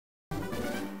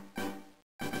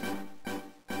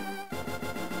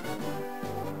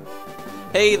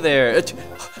Hey there.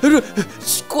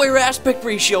 Square aspect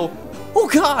ratio. Oh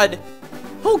God.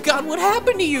 Oh God, what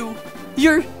happened to you?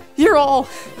 You're all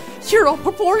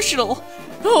proportional.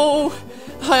 Oh,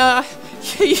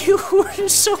 you were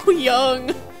so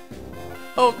young.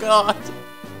 Oh God.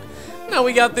 Now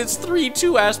we got this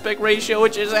 3:2 aspect ratio,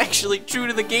 which is actually true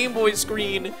to the Game Boy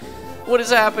screen. What is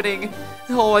happening?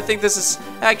 Oh, I think this is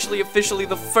actually officially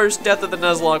the first death of the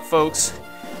Nuzlocke, folks.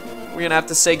 We're gonna have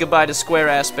to say goodbye to square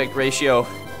aspect ratio.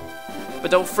 But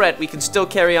don't fret, we can still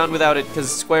carry on without it, because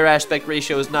square aspect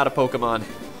ratio is not a Pokemon.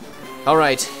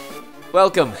 Alright,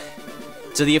 welcome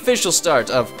to the official start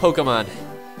of Pokemon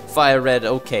Fire Red.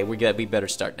 Okay, we better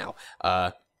start now.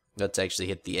 Let's actually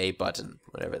hit the A button,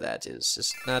 whatever that is.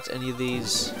 It's not any of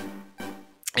these.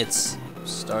 It's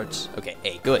start. Okay,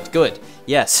 A. Good.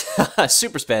 Yes,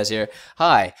 Super Spaz here.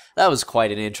 Hi, that was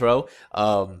quite an intro.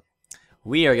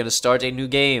 We are gonna start a new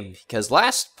game because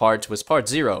last part was part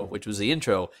 0, which was the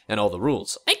intro and all the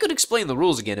rules. I could explain the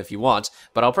rules again if you want,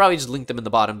 but I'll probably just link them in the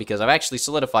bottom because I've actually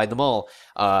solidified them all.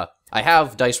 I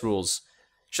have dice rules.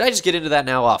 Should I just get into that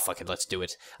now? Oh, fuck it, let's do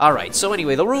it. Alright, so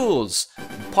anyway, the rules.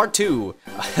 Part 2.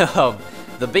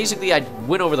 Basically, I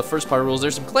went over the first part of rules.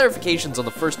 There's some clarifications on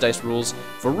the first dice rules.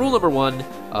 For rule number 1,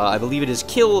 I believe it is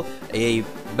kill a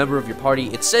member of your party.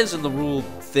 It says in the rule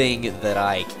thing that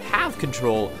I have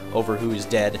control over who is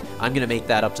dead. I'm going to make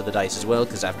that up to the dice as well,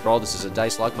 because after all, this is a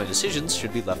dice lock. My decisions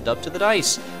should be left up to the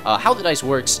dice. How the dice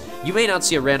works, you may not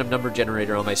see a random number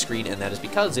generator on my screen, and that is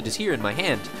because it is here in my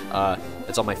hand.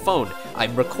 It's on my phone.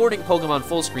 I'm recording Pokemon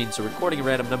full screen, so recording a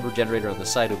random number generator on the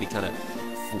side would be kind of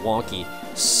wonky.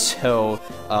 So,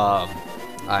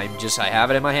 I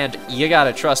have it in my hand. You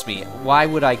gotta trust me. Why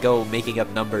would I go making up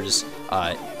numbers?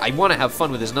 I want to have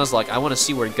fun with this Nuzlocke. I want to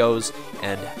see where it goes,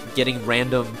 and getting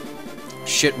random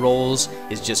shit rolls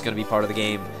is just gonna be part of the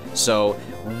game. So,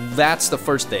 that's the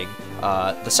first thing.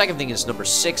 The second thing is number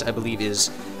 6, I believe, is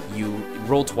you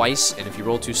roll twice, and if you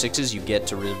roll 2 6s, you get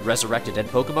to resurrect a dead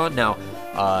Pokemon. Now,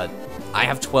 I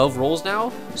have 12 rolls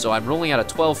now, so I'm rolling out a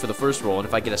 12 for the first roll, and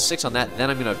if I get a 6 on that, then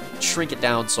I'm going to shrink it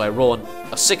down, so I roll a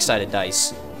 6-sided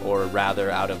dice, or rather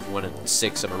out of 1 and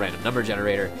 6 of a random number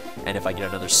generator, and if I get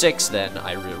another 6, then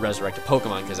I resurrect a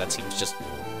Pokemon, because that seems just...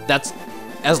 that's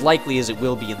as likely as it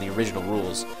will be in the original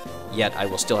rules, yet I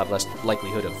will still have less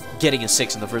likelihood of getting a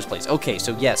 6 in the first place. Okay,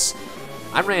 so yes,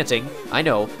 I'm ranting, I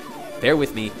know, bear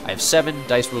with me, I have 7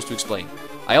 dice rules to explain.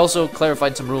 I also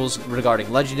clarified some rules regarding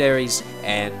legendaries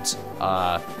and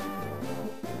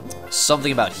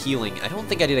something about healing. I don't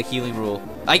think I did a healing rule.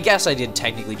 I guess I did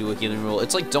technically do a healing rule.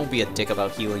 It's like, don't be a dick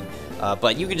about healing,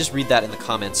 but you can just read that in the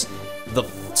comments. The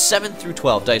 7 through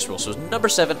 12 dice rules. So number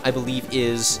 7, I believe,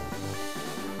 is...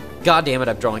 God damn it,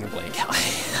 I'm drawing a blank.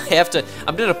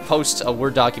 I'm gonna post a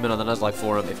Word document on the Nuzlocke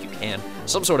forum, if you can.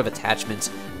 Some sort of attachment.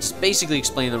 Just basically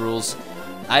explain the rules.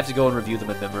 I have to go and review them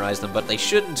and memorize them, but they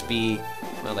shouldn't be...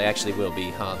 Well, they actually will be,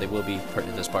 huh? They will be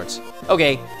pertinent as parts.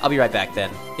 Okay, I'll be right back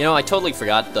then. You know, I totally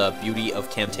forgot the beauty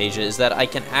of Camtasia is that I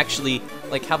can actually,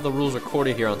 like, have the rules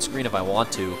recorded here on screen if I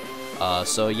want to.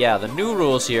 So yeah, the new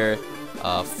rules here,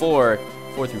 4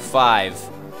 through 5,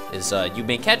 is you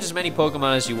may catch as many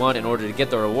Pokemon as you want in order to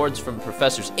get the rewards from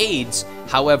Professor's aids.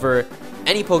 However,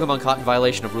 any Pokemon caught in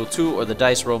violation of Rule 2 or the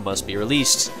dice roll must be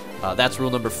released. That's rule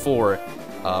number 4.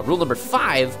 Rule number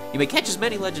 5, you may catch as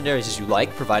many legendaries as you like,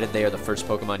 provided they are the first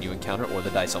Pokemon you encounter or the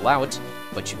dice allow it,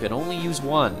 but you can only use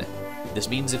 1. This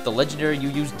means if the legendary you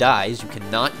use dies, you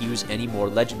cannot use any more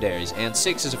legendaries. And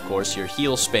 6 is, of course, your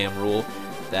heal spam rule.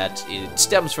 That it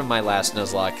stems from my last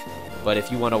Nuzlocke, but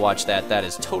if you want to watch that, that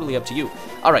is totally up to you.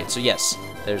 Alright, so yes,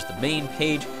 there's the main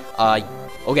page.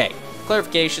 Okay,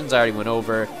 clarifications I already went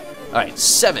over. Alright,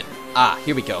 7.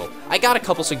 Here we go. I got a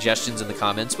couple suggestions in the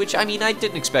comments, which, I mean, I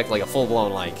didn't expect, like, a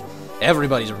full-blown, like,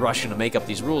 everybody's rushing to make up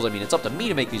these rules. I mean, it's up to me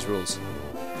to make these rules.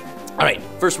 Alright,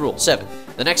 first rule, 7.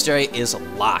 The next area is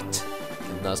locked.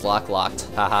 Nuzlocke locked,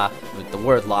 haha, with the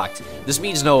word locked. This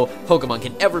means no Pokemon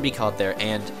can ever be caught there,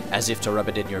 and, as if to rub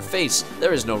it in your face,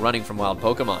 there is no running from wild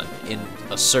Pokemon in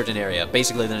a certain area.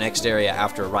 Basically, the next area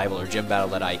after a rival or gym battle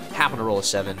that I happen to roll a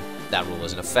 7, that rule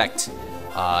is in effect.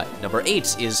 Number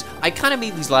 8 is, I kind of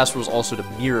made these last rules also to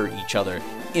mirror each other,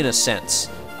 in a sense,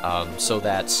 so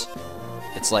that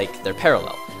it's like they're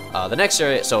parallel. The next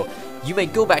area, so you may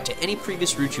go back to any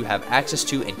previous route you have access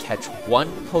to and catch 1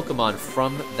 Pokemon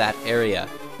from that area.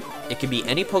 It can be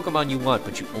any Pokemon you want,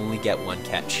 but you only get 1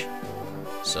 catch.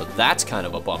 So that's kind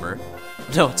of a bummer.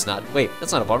 No, it's not. Wait,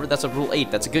 that's not a bummer. That's a rule 8.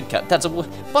 That's a good cut. That's a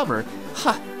bummer.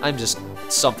 Ha! I'm just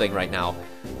something right now.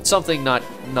 Something not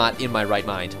in my right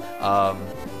mind.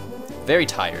 Very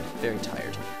tired. Very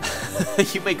tired.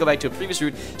 you may go back to a previous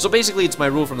route. So basically, it's my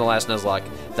rule from the last Nuzlocke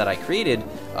that I created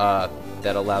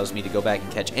that allows me to go back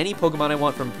and catch any Pokemon I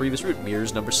want from a previous route.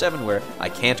 Mirrors number 7, where I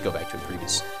can't go back to a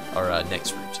previous or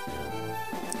next route.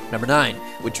 Number 9,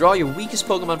 withdraw your weakest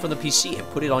Pokemon from the PC and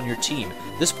put it on your team.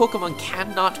 This Pokemon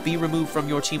cannot be removed from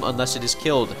your team unless it is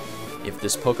killed. If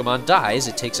this Pokemon dies,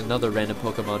 it takes another random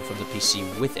Pokemon from the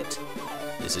PC with it.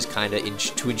 This is kind of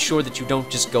to ensure that you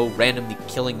don't just go randomly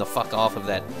killing the fuck off of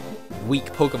that weak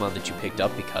Pokemon that you picked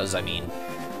up, because, I mean,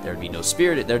 there'd be no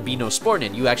spirit, there'd be no sport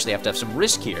in it. You actually have to have some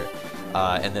risk here.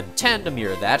 And then 10, to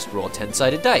mirror that, roll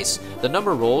 10-sided dice. The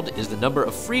number rolled is the number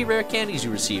of free rare candies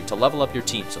you receive to level up your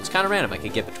team. So it's kind of random. I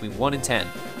could get between 1 and 10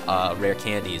 rare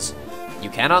candies. You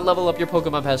cannot level up your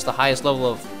Pokemon past the highest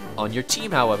level on your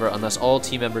team, however, unless all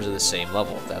team members are the same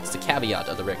level. That's the caveat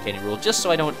of the rare candy rule, just so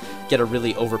I don't get a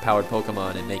really overpowered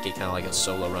Pokemon and make it kind of like a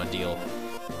solo run deal.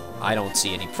 I don't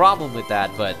see any problem with that,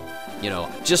 but, you know,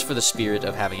 just for the spirit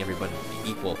of having everyone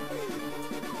be equal.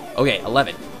 Okay,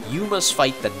 11. You must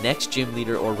fight the next gym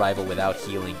leader or rival without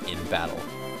healing in battle.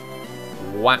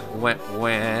 Wah, wah,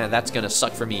 wah. That's gonna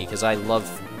suck for me, because I love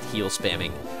heal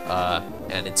spamming,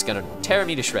 and it's gonna tear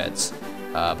me to shreds.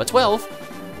 But 12,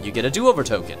 you get a do-over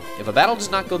token. If a battle does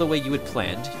not go the way you had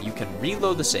planned, you can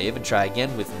reload the save and try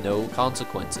again with no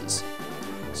consequences.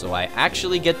 So I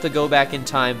actually get to go back in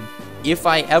time. If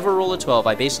I ever roll a 12,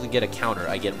 I basically get a counter.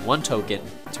 I get 1 token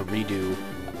to redo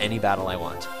any battle I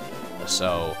want.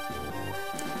 So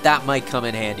that might come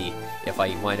in handy if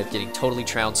I wind up getting totally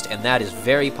trounced, and that is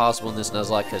very possible in this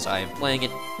Nuzlocke because I am playing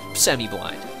it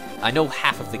semi-blind. I know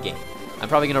half of the game. I'm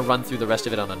probably going to run through the rest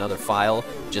of it on another file,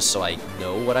 just so I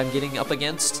know what I'm getting up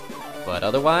against. But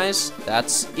otherwise,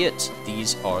 that's it.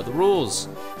 These are the rules.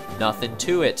 Nothing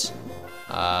to it.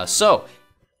 So,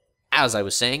 as I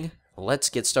was saying, let's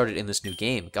get started in this new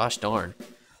game. Gosh darn.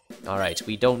 Alright,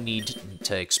 we don't need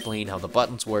to explain how the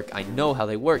buttons work. I know how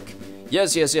they work.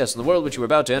 Yes, yes, yes, in the world which you were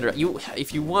about to enter.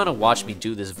 If you want to watch me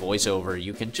do this voiceover,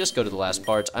 you can just go to the last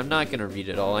part. I'm not going to read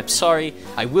it all. I'm sorry.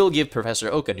 I will give Professor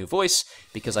Oak a new voice,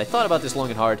 because I thought about this long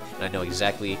and hard, and I know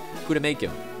exactly who to make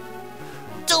him.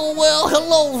 Oh, well,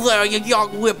 hello there, you young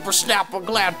whippersnapper.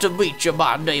 Glad to meet you.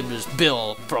 My name is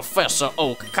Bill, Professor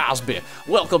Oak Cosby.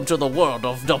 Welcome to the world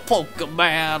of the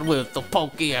Pokemon with the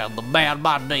Pokey and the Man.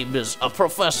 My name is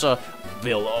Professor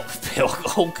Bill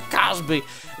Oak Cosby.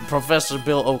 Professor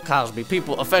Bill Oak Cosby.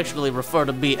 People affectionately refer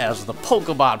to me as the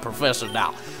Pokemon Professor.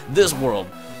 Now, this world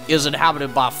is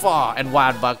inhabited by far and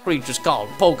wide by creatures called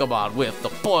Pokemon, with the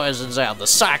poisons and the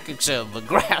psychics and the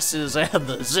grasses and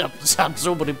the zips and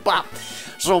zoomity pop.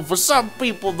 So for some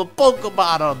people, the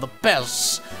Pokemon are the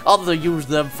best. Others use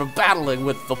them for battling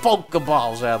with the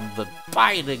Pokeballs and the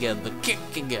biting and the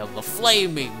kicking and the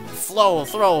flaming,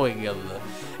 throwing and the...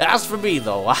 As for me,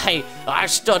 though, I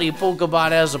study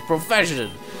Pokemon as a profession.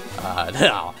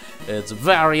 Now, it's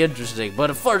very interesting.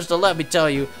 But first, let me tell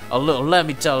you a little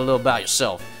about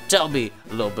yourself. Tell me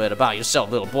a little bit about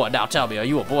yourself, little boy. Now, tell me, are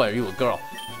you a boy or are you a girl?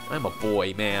 I'm a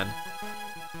boy, man.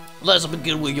 Let's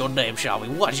begin with your name, shall we?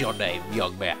 What's your name,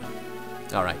 young man?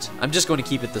 Alright, I'm just going to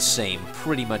keep it the same,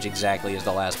 pretty much exactly as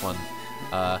the last one.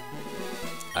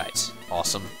 Alright,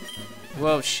 awesome.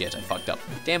 Whoa, shit, I fucked up.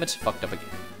 Damn it, fucked up again.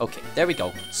 Okay, there we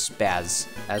go. Spaz,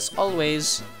 as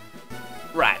always.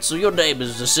 Right, so your name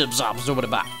is the Simsop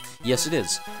Zubadaba. Yes, it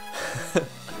is.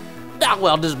 Now,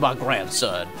 well, this is my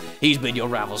grandson. He's been your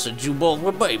rival since you both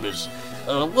were babies.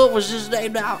 What was his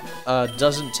name now?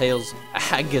 Doesn't Tails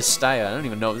Agastaya. I don't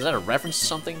even know. Is that a reference to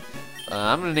something?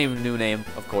 I'm gonna name him a new name,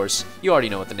 of course. You already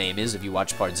know what the name is if you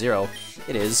watch part 0.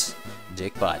 It is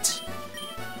Dick Butt.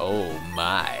 Oh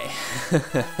my.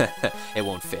 It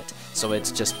won't fit. So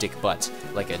it's just Dick Butt,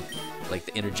 like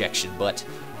the interjection butt.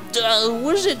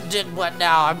 Was it Dick Butt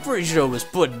now? I'm pretty sure it was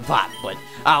Puddin' Pot, but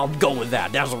I'll go with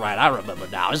that. That's alright, I remember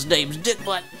now. His name's Dick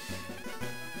Butt.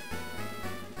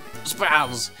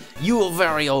 Spaz, your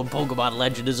very own Pokemon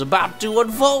legend is about to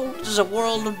unfold. It's a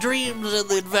world of dreams and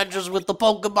the adventures with the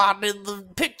Pokemon and the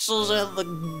pixels and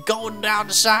the going down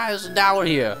to size, and now we're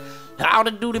here.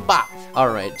 Howdy doody bop.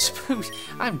 Alright,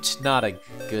 I'm not a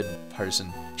good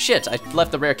person. Shit, I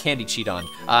left the rare candy cheat on.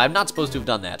 I'm not supposed to have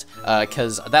done that,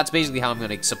 because that's basically how I'm going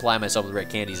to supply myself with rare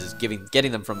candies, is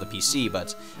getting them from the PC,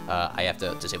 but I have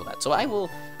to disable that. So I will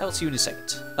see you in a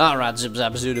second. Alright, Zip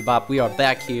Zap Zoody Bop, we are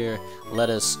back here.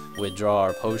 Let us withdraw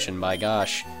our potion, by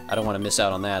gosh. I don't want to miss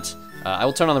out on that. I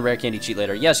will turn on the rare candy cheat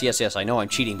later. Yes, yes, yes, I know I'm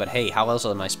cheating, but hey, how else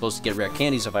am I supposed to get rare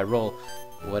candies if I roll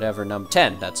whatever number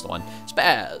 10? That's the one.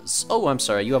 Spaz! Oh, I'm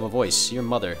sorry, you have a voice. Your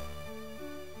mother.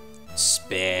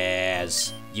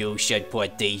 Spaz, you should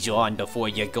put these on before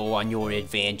you go on your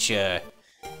adventure.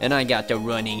 And I got the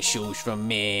running shoes from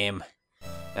Mim.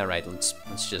 Alright, let's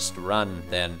just run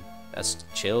then. That's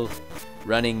chill.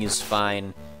 Running is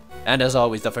fine. And as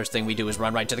always, the first thing we do is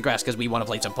run right to the grass because we want to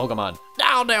play some Pokemon.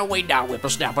 Down there, way down,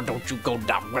 whippersnapper, don't you go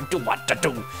down and do what to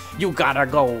do. You gotta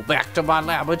go back to my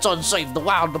lab, it's unsafe, the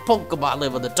wild, the Pokemon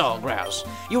live in the tall grass.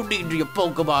 You need your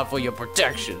Pokemon for your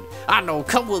protection. I know,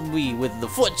 come with me with the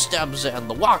footsteps and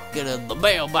the walking and the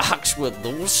mailbox with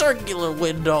the circular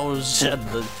windows and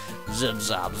the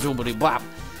zip-zop, zoomity-bop.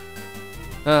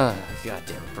 Ah,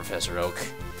 goddamn Professor Oak.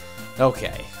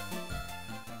 Okay.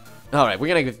 Alright,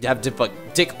 we're gonna have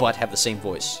Dick Butt have the same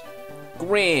voice.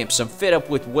 Gramps, I'm fed up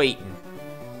with waiting.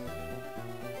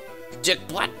 Dick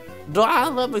Butt?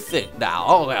 Let me think now.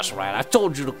 Oh, that's right, I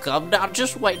told you to come. Now,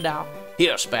 just wait now.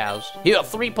 Here, Spaz. Here are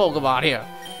 3 Pokemon here.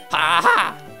 Ha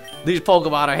ha! These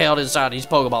Pokemon are held inside these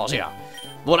Pokeballs here.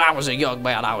 When I was a young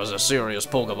man, I was a serious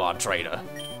Pokemon trainer.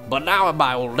 But now in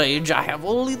my old age, I have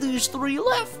only these 3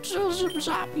 left. So,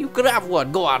 you can have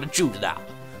one. Go on and choose it now.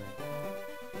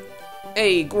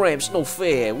 Hey, Gramps, no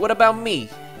fair. What about me?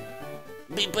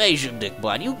 Be patient, Dick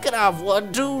Butt. You can have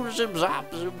one too.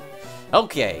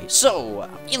 Okay, so,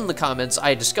 in the comments,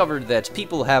 I discovered that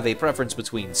people have a preference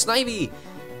between Snivy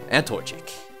and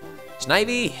Torchic.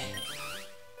 Snivy?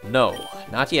 No,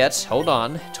 not yet. Hold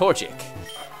on. Torchic.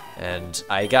 And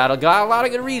I got a lot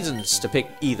of good reasons to pick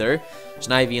either.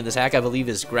 Snivy in this hack, I believe,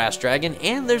 is Grass Dragon,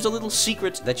 and there's a little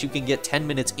secret that you can get 10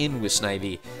 minutes in with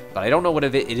Snivy, but I don't know what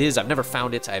it is. I've never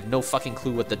found it. I have no fucking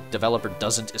clue what the developer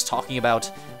Doesn't is talking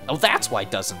about. Oh, that's why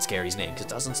Doesn't's Gary's name, because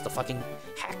Doesn't's the fucking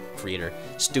hack creator.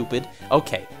 Stupid.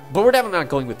 Okay, but we're definitely not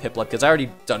going with Piplup, because I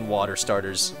already done water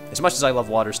starters. As much as I love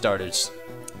water starters,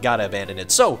 gotta abandon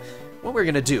it. So, what we're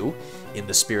gonna do, in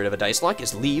the spirit of a dice lock,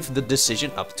 is leave the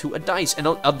decision up to a dice. And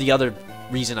the other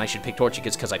reason I should pick Torchic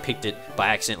is because I picked it by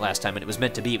accident last time and it was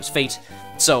meant to be, it was fate.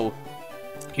 So,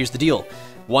 here's the deal.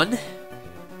 1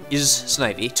 is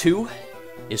Snivy, 2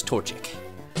 is Torchic.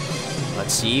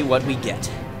 Let's see what we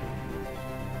get.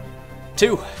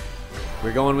 2.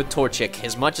 We're going with Torchic.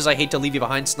 As much as I hate to leave you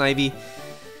behind, Snivy,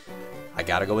 I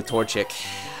gotta go with Torchic.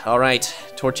 Alright,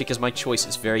 Torchic is my choice.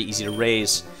 It's very easy to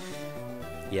raise.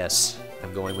 Yes,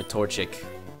 I'm going with Torchic.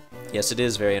 Yes, it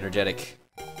is very energetic.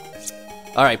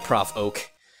 Alright, Prof. Oak.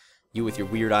 You with your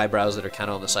weird eyebrows that are kind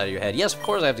of on the side of your head. Yes, of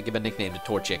course I have to give a nickname to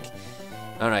Torchic.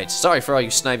 Alright, sorry for all you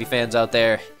Snivy fans out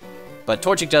there. But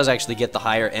Torchic does actually get the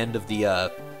higher end of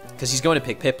the, because he's going to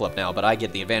pick Piplup now, but I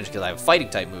get the advantage because I have a fighting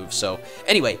type move. So,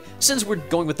 anyway, since we're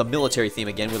going with the military theme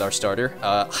again with our starter,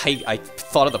 I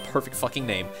thought of the perfect fucking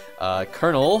name.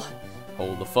 Colonel,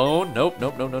 hold the phone. Nope,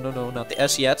 no, not the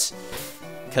S yet.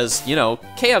 Because, you know,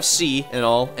 KFC and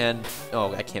all, and...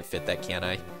 Oh, I can't fit that, can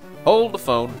I? Hold the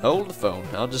phone, hold the phone.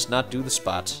 I'll just not do the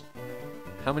spot.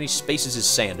 How many spaces is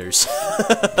Sanders?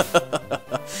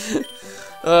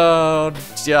 Oh,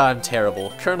 yeah, I'm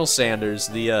terrible. Colonel Sanders,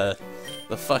 the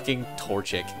fucking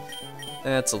Torchic.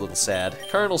 That's a little sad.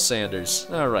 Colonel Sanders,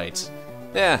 alright.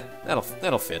 Yeah, that'll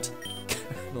fit.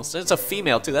 It's a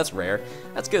female, too, that's rare.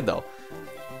 That's good, though.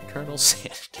 Colonel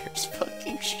Sanders,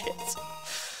 fucking shit.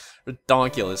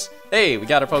 Redonkulous. Hey, we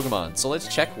got our Pokemon, so let's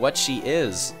check what she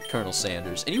is, Colonel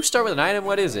Sanders. And you start with an item,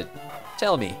 what is it?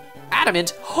 Tell me.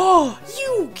 Adamant? Oh,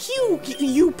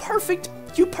 you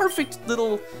perfect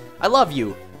little... I love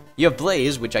you. You have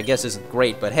Blaze, which I guess isn't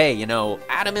great, but hey, you know,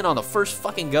 Adamant on the first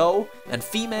fucking go, and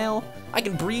female, I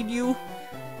can breed you.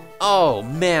 Oh,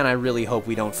 man, I really hope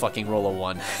we don't fucking roll a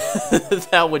 1.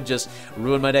 That would just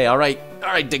ruin my day. Alright,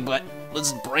 Dick Butt,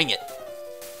 let's bring it.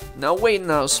 Now wait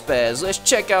now, Spaz, let's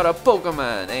check out our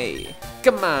Pokemon, hey.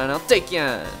 Come on, I'll take you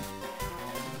on.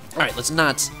 Alright, let's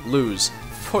not lose.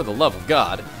 For the love of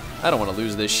God. I don't want to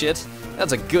lose this shit.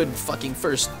 That's a good fucking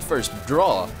first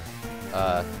draw.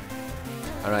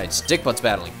 Alright, Dick Butt's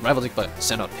battling. Rival Dick Butt,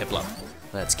 send out Piplup.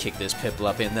 Let's kick this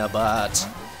Piplup in the butt.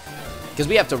 Because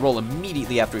we have to roll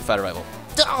immediately after we fight a rival.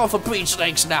 Oh, for Pete's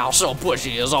sakes now, so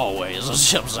pushy as always.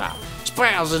 Zip-zap.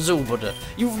 Spaz and Jupiter,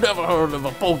 you've never heard of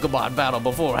a Pokemon battle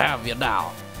before, have you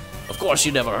now? Of course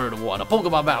you never heard of one. A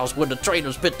Pokemon battle is when the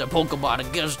trainers pit their Pokemon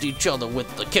against each other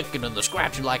with the kicking and the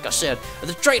scratching, like I said. And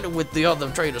the trainer with the other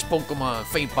trainer's Pokemon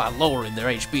faint by lowering their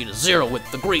HP to 0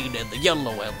 with the green and the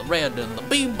yellow and the red and the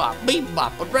beam bop.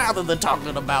 But rather than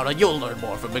talking about it, you'll learn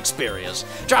more from experience.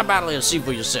 Try battling and see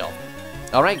for yourself.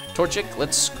 Alright, Torchic,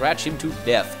 let's scratch him to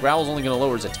death. Growl's only going to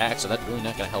lower his attack, so that's really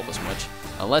not going to help us much.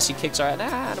 Unless he kicks our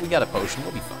ass. Nah, we got a potion,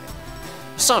 we'll be fine.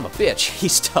 Son of a bitch,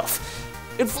 he's tough.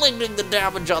 Inflicting the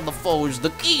damage on the foe is the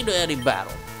key to any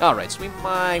battle. Alright, so we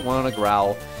might want to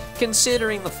Growl,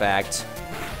 considering the fact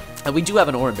that we do have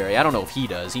an Oranberry. I don't know if he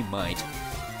does, he might.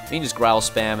 We can just Growl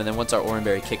spam, and then once our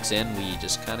Oranberry kicks in, we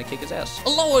just kind of kick his ass.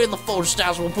 Lowering the foe's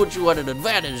stats will put you at an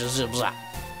advantage, Zip-Zap.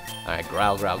 Alright,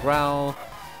 growl, growl, growl.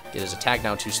 Get his attack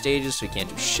down 2 stages so he can't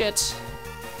do shit.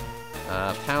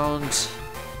 Pound.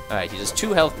 Alright, he does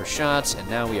 2 health per shot, and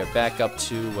now we are back up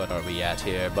to, what are we at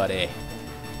here, buddy?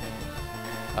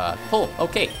 Pull.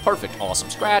 Okay, perfect. Awesome.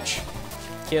 Scratch.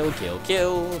 Kill, kill,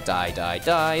 kill. Die, die,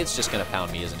 die. It's just gonna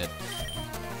pound me, isn't it?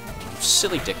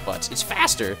 Silly dick butts. It's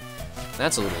faster.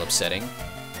 That's a little upsetting.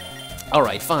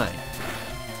 Alright, fine.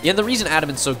 Yeah, and the reason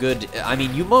Adamant's so good, I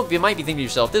mean, you might be thinking to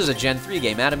yourself, this is a Gen 3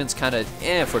 game. Adamant's kind of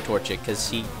for Torchic, because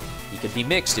he could be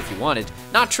mixed if you wanted.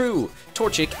 Not true!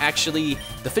 Torchic, actually,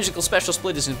 the physical special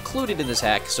split is included in this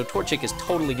hack, so Torchic is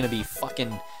totally gonna be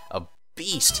fucking a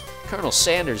beast. Colonel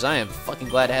Sanders, I am fucking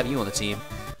glad to have you on the team.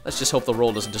 Let's just hope the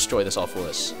roll doesn't destroy this all for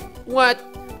us. What?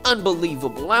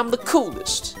 Unbelievable, I'm the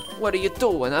coolest. What are you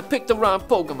doing? I picked the wrong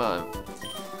Pokemon.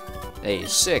 Hey,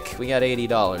 sick. We got $80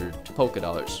 Poké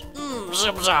Dollars.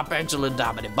 Zip zop, excellent,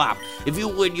 dominant bop. If you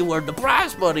win, you earn the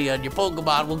prize money and your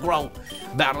Pokemon will grow.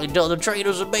 Battling other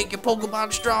trainers and make your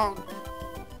Pokemon strong.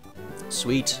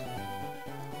 Sweet.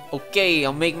 Okay,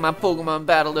 I'll make my Pokemon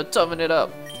battle to toughen it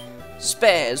up.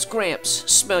 Spaz, Gramps,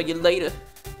 smell you later.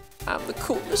 I'm the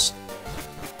coolest.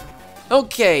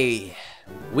 Okay,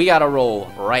 we gotta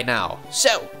roll right now.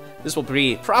 So, this will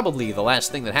be probably the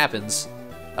last thing that happens.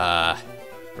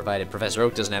 Provided Professor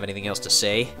Oak doesn't have anything else to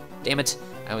say. Damn it,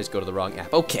 I always go to the wrong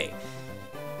app. Okay,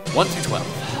 1 through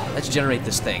 12. Let's generate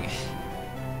this thing.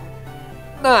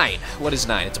 9. What is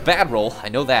 9? It's a bad roll, I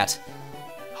know that.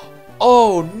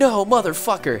 Oh no,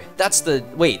 motherfucker! That's the,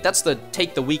 wait, that's the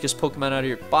take the weakest Pokemon out of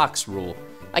your box rule.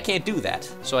 I can't do that,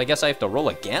 so I guess I have to roll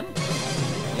again?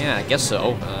 Yeah, I guess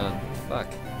so. Fuck.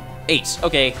 8.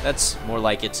 Okay, that's more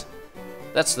like it.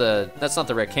 That's not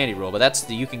the rare candy rule, but that's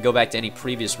the, you can go back to any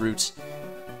previous routes.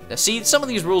 Now, see, some of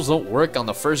these rules don't work on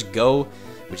the first go,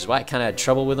 which is why I kind of had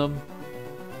trouble with them.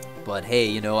 But hey,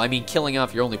 you know, I mean, killing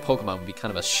off your only Pokemon would be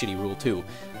kind of a shitty rule too.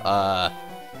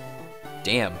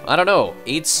 Damn, I don't know.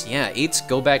 8s, yeah, 8s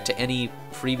go back to any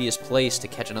previous place to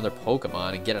catch another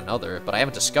Pokemon and get another, but I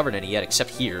haven't discovered any yet except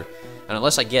here. And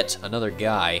unless I get another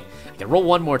guy, I can roll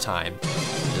one more time,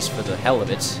 just for the hell of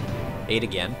it. 8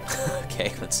 again.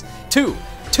 Okay, that's 2.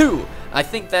 I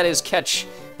think that is catch.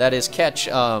 That's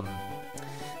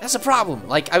a problem.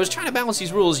 Like, I was trying to balance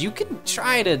these rules. You can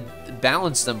try to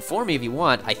balance them for me if you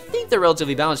want. I think they're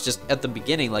relatively balanced, just at the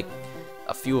beginning, like,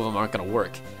 a few of them aren't gonna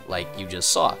work, like you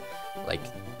just saw. Like,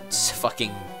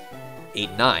 fucking 8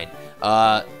 and 9.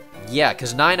 Yeah,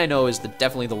 because 9 I know is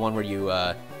definitely the one where you,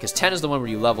 because 10 is the one where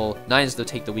you level, 9 is the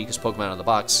take the weakest Pokemon out of the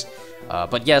box.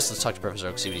 But yes, let's talk to Professor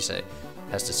Oak, see what he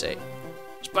has to say.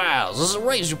 Spaz, this is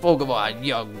raise your Pokemon,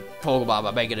 young Pokemon,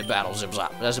 by making it battle zip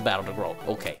zop. That's a battle to grow.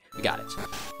 Okay, we got it.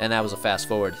 And that was a fast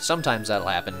forward. Sometimes that'll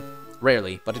happen.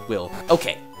 Rarely, but it will.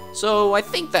 Okay, so I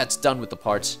think that's done with the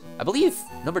parts. I believe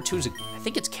number 2 is, I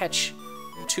think it's catch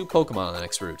 2 Pokemon on the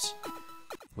next route,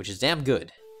 which is damn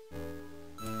good.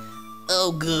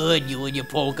 Oh good, you and your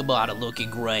Pokemon are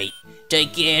looking great.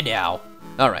 Take care now.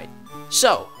 Alright,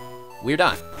 so, we're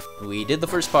done. We did the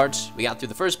first part, we got through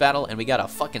the first battle, and we got a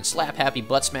fucking slap-happy,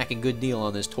 butt-smacking good deal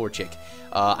on this Torchic.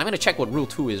 I'm gonna check what Rule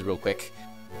 2 is real quick.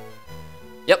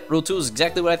 Yep, Rule 2 is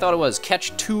exactly what I thought it was.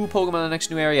 Catch 2 Pokemon in the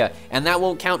next new area, and that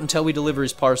won't count until we deliver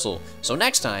his parcel. So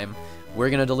next time,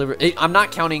 we're gonna deliver... I'm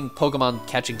not counting Pokemon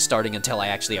catching starting until I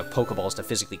actually have Pokeballs to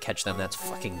physically catch them. That's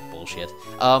fucking bullshit.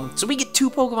 So we get 2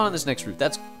 Pokemon on this next route.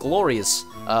 That's glorious.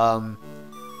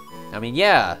 I mean,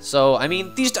 yeah. So, I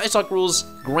mean, these Dice Talk rules,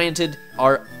 granted,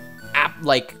 are,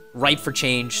 like, ripe for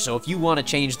change. So if you want to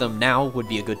change them, now would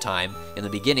be a good time. In the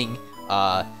beginning,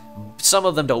 some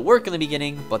of them don't work in the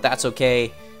beginning, but that's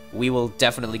okay. We will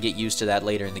definitely get used to that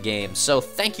later in the game. So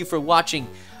thank you for watching.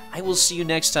 I will see you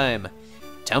next time.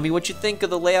 Tell me what you think of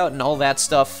the layout and all that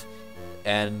stuff.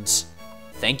 And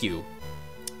thank you.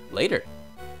 Later.